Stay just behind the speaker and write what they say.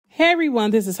Hey everyone,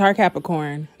 this is Heart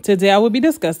Capricorn. Today I will be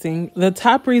discussing the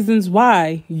top reasons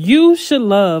why you should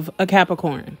love a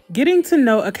Capricorn. Getting to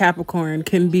know a Capricorn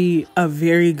can be a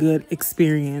very good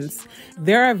experience.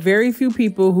 There are very few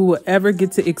people who will ever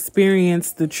get to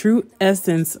experience the true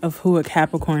essence of who a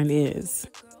Capricorn is.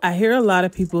 I hear a lot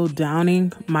of people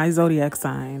downing my zodiac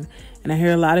sign, and I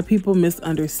hear a lot of people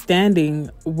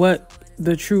misunderstanding what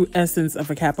the true essence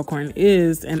of a Capricorn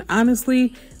is, and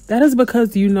honestly, that is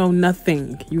because you know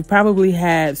nothing. You've probably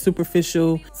had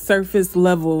superficial surface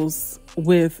levels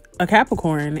with a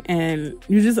Capricorn, and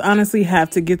you just honestly have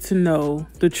to get to know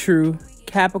the true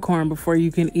Capricorn before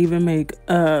you can even make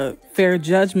a fair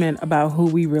judgment about who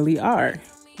we really are.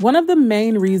 One of the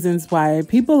main reasons why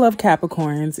people love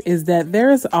Capricorns is that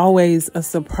there is always a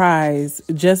surprise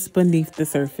just beneath the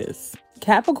surface.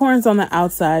 Capricorns on the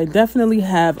outside definitely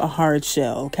have a hard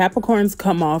shell. Capricorns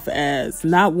come off as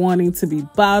not wanting to be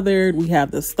bothered. We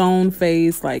have the stone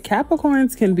face. Like,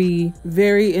 Capricorns can be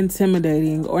very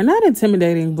intimidating, or not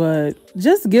intimidating, but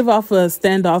just give off a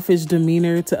standoffish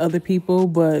demeanor to other people.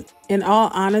 But in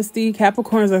all honesty,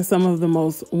 Capricorns are some of the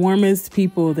most warmest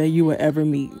people that you will ever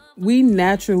meet. We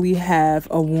naturally have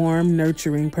a warm,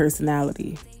 nurturing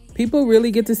personality. People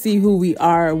really get to see who we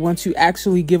are once you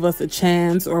actually give us a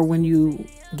chance, or when you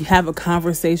have a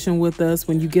conversation with us,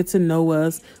 when you get to know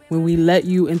us, when we let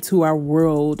you into our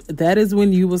world. That is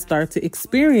when you will start to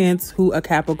experience who a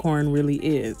Capricorn really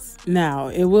is. Now,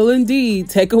 it will indeed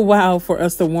take a while for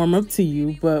us to warm up to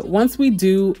you, but once we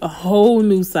do, a whole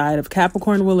new side of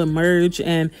Capricorn will emerge,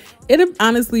 and it'll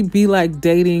honestly be like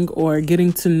dating or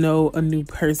getting to know a new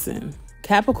person.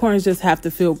 Capricorns just have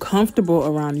to feel comfortable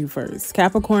around you first.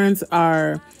 Capricorns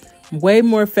are way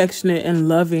more affectionate and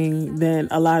loving than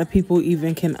a lot of people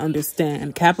even can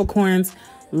understand. Capricorns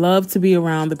love to be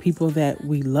around the people that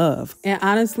we love. And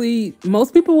honestly,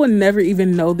 most people will never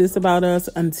even know this about us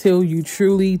until you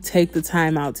truly take the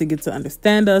time out to get to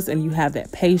understand us and you have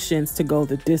that patience to go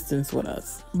the distance with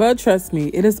us. But trust me,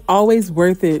 it is always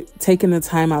worth it taking the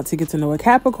time out to get to know a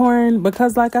Capricorn,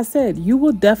 because like I said, you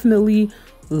will definitely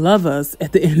love us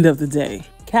at the end of the day.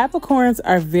 Capricorns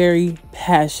are very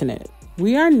passionate.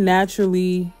 We are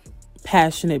naturally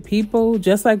passionate people,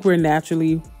 just like we're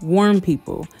naturally warm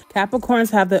people.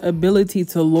 Capricorns have the ability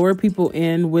to lure people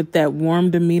in with that warm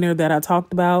demeanor that I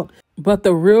talked about. But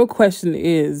the real question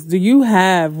is, do you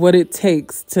have what it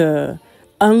takes to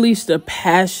unleash the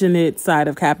passionate side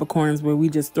of Capricorns, where we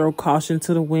just throw caution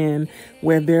to the wind,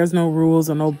 where there's no rules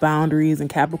or no boundaries, and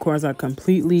Capricorns are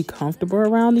completely comfortable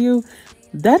around you?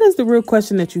 That is the real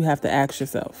question that you have to ask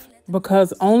yourself,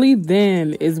 because only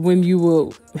then is when you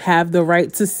will have the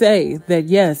right to say that,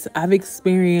 yes, I've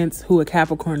experienced who a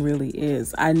Capricorn really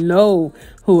is. I know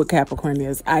who a Capricorn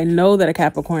is. I know that a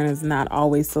Capricorn is not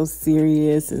always so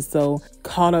serious and so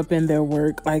caught up in their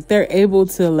work. Like, they're able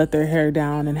to let their hair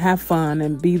down and have fun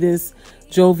and be this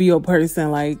jovial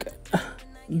person. Like,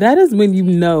 that is when you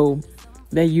know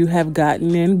that you have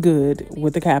gotten in good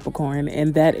with a Capricorn,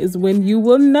 and that is when you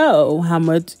will know how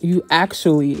much you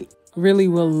actually really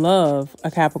will love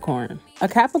a Capricorn. A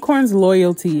Capricorn's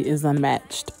loyalty is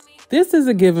unmatched. This is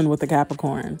a given with a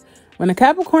Capricorn. When a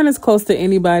Capricorn is close to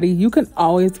anybody, you can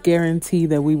always guarantee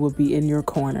that we will be in your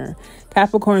corner.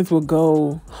 Capricorns will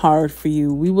go hard for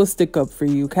you. We will stick up for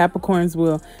you. Capricorns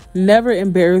will never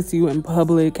embarrass you in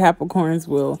public. Capricorns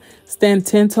will stand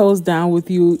 10 toes down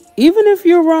with you, even if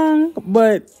you're wrong.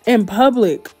 But in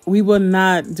public, we will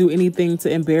not do anything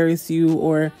to embarrass you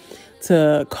or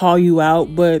to call you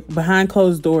out. But behind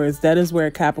closed doors, that is where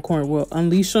a Capricorn will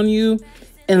unleash on you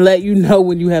and let you know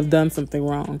when you have done something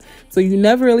wrong. So you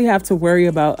never really have to worry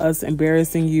about us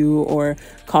embarrassing you or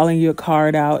calling your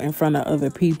card out in front of other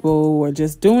people or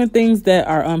just doing things that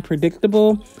are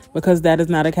unpredictable, because that is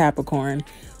not a Capricorn.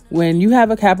 When you have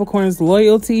a Capricorn's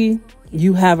loyalty,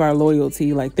 you have our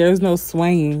loyalty. Like, there's no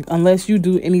swaying unless you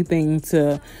do anything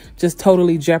to just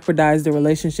totally jeopardize the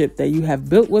relationship that you have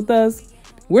built with us.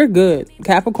 We're good.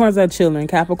 Capricorns are chilling.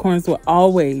 Capricorns will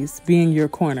always be in your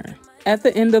corner. At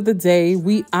the end of the day,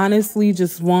 we honestly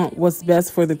just want what's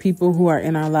best for the people who are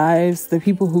in our lives, the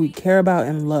people who we care about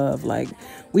and love. Like,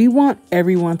 we want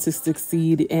everyone to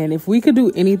succeed. And if we could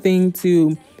do anything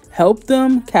to help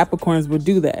them, Capricorns would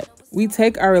do that. We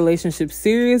take our relationships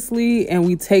seriously, and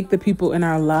we take the people in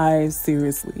our lives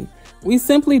seriously. We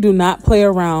simply do not play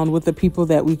around with the people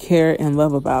that we care and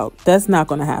love about. That's not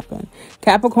going to happen.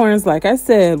 Capricorns, like I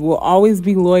said, will always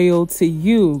be loyal to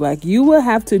you. Like, you will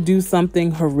have to do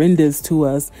something horrendous to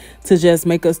us to just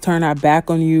make us turn our back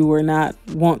on you or not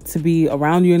want to be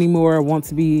around you anymore or want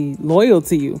to be loyal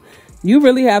to you. You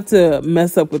really have to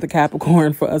mess up with a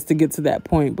Capricorn for us to get to that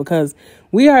point, because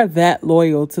we are that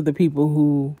loyal to the people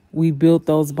who we built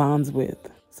those bonds with.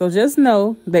 So just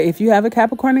know that if you have a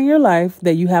Capricorn in your life,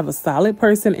 that you have a solid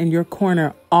person in your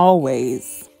corner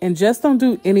always. And just don't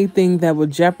do anything that would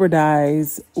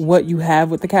jeopardize what you have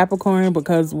with the Capricorn,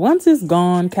 because once it's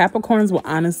gone, Capricorns will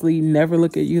honestly never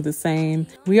look at you the same.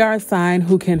 We are a sign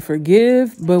who can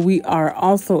forgive, but we are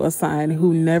also a sign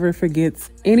who never forgets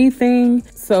anything.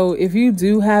 So if you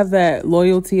do have that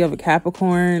loyalty of a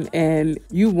Capricorn and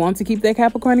you want to keep that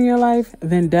Capricorn in your life,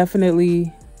 then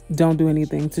definitely don't do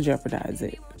anything to jeopardize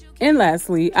it. And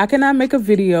lastly, I cannot make a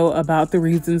video about the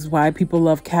reasons why people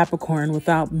love Capricorn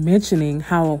without mentioning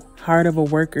how hard of a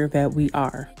worker that we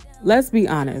are. Let's be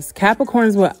honest,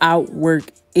 Capricorns will outwork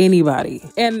anybody.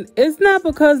 And it's not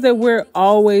because that we're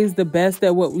always the best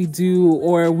at what we do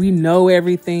or we know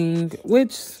everything,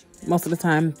 which most of the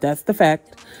time that's the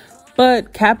fact.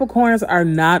 But Capricorns are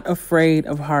not afraid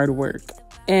of hard work.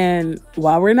 And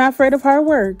while we're not afraid of hard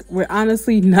work, we're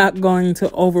honestly not going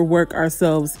to overwork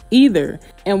ourselves either.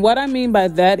 And what I mean by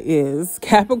that is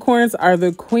Capricorns are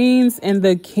the queens and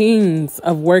the kings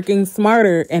of working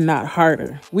smarter and not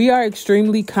harder. We are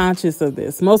extremely conscious of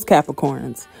this, most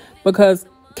Capricorns, because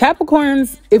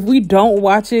Capricorns, if we don't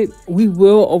watch it, we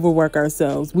will overwork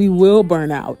ourselves. We will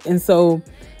burn out. And so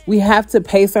we have to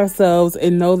pace ourselves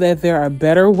and know that there are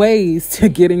better ways to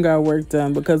getting our work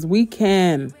done, because we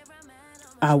can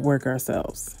outwork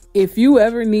ourselves. If you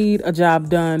ever need a job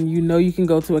done, you know you can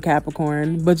go to a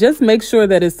Capricorn, but just make sure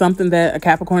that it's something that a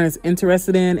Capricorn is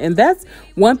interested in. And that's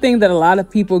one thing that a lot of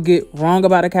people get wrong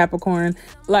about a Capricorn.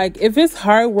 Like, if it's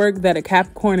hard work that a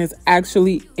Capricorn is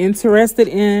actually interested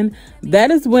in, that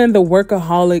is when the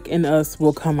workaholic in us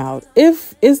will come out.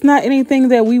 If it's not anything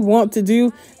that we want to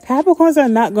do, Capricorns are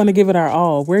not going to give it our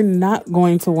all. We're not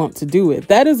going to want to do it.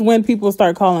 That is when people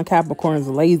start calling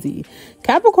Capricorns lazy.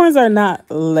 Capricorns are not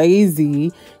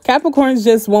lazy. Capricorns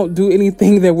just won't do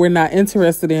anything that we're not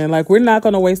interested in. Like, we're not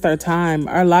going to waste our time.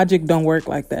 Our logic don't work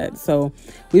like that. So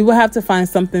we will have to find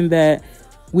something that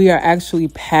we are actually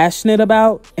passionate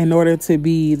about in order to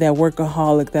be that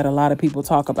workaholic that a lot of people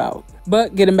talk about.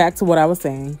 But getting back to what I was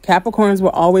saying, Capricorns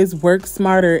will always work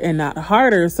smarter and not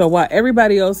harder. So while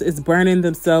everybody else is burning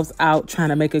themselves out, trying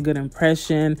to make a good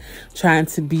impression, trying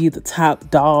to be the top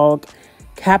dog,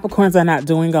 Capricorns are not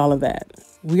doing all of that.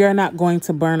 We are not going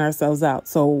to burn ourselves out.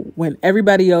 So when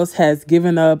everybody else has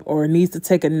given up or needs to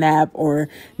take a nap or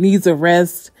needs a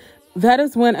rest, that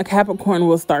is when a Capricorn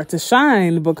will start to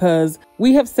shine, because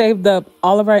we have saved up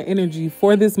all of our energy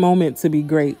for this moment to be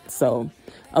great. So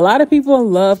a lot of people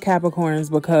love Capricorns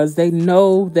because they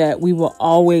know that we will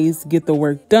always get the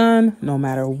work done no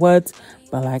matter what.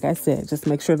 But like I said, just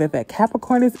make sure that that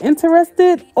Capricorn is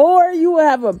interested, or you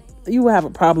will have a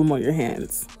problem on your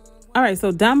hands. All right,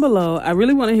 so down below, I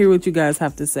really want to hear what you guys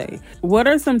have to say. What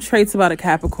are some traits about a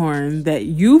Capricorn that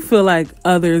you feel like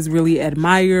others really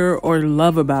admire or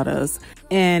love about us?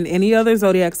 And any other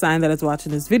zodiac sign that is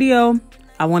watching this video,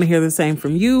 I want to hear the same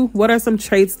from you. What are some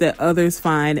traits that others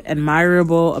find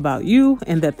admirable about you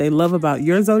and that they love about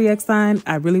your zodiac sign?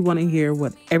 I really want to hear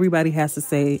what everybody has to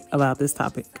say about this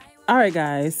topic. All right,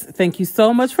 guys, thank you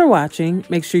so much for watching.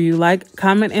 Make sure you like,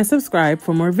 comment, and subscribe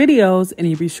for more videos, and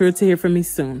you'll be sure to hear from me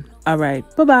soon. All right,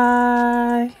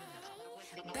 bye-bye.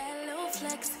 Bad little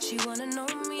flex, she wanna know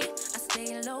me. I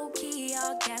stay low key,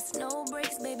 all gas, no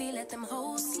brakes, baby, let them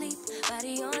hoes sleep.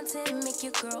 Body on 10, make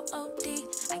your girl OD.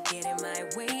 I get in my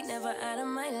way, never out of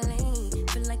my lane.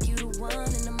 Feel like you the one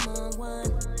and I'm on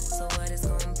one. So what it's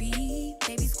gonna be?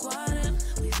 Baby, squad up,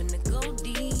 we finna go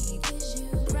deep.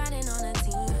 Riding on a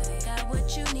team, got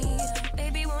what you need.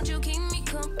 Baby, won't you keep me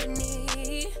company?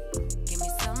 Give me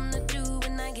something to do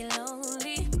when I get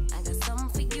lonely. I got something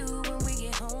for you when we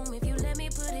get home. If you let me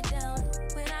put it down,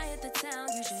 when I hit the town,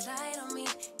 you should ride on me.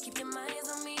 Keep your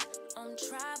minds on me. On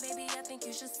try, baby, I think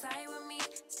you should side with me.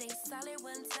 Stay solid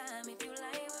one time if you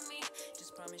like.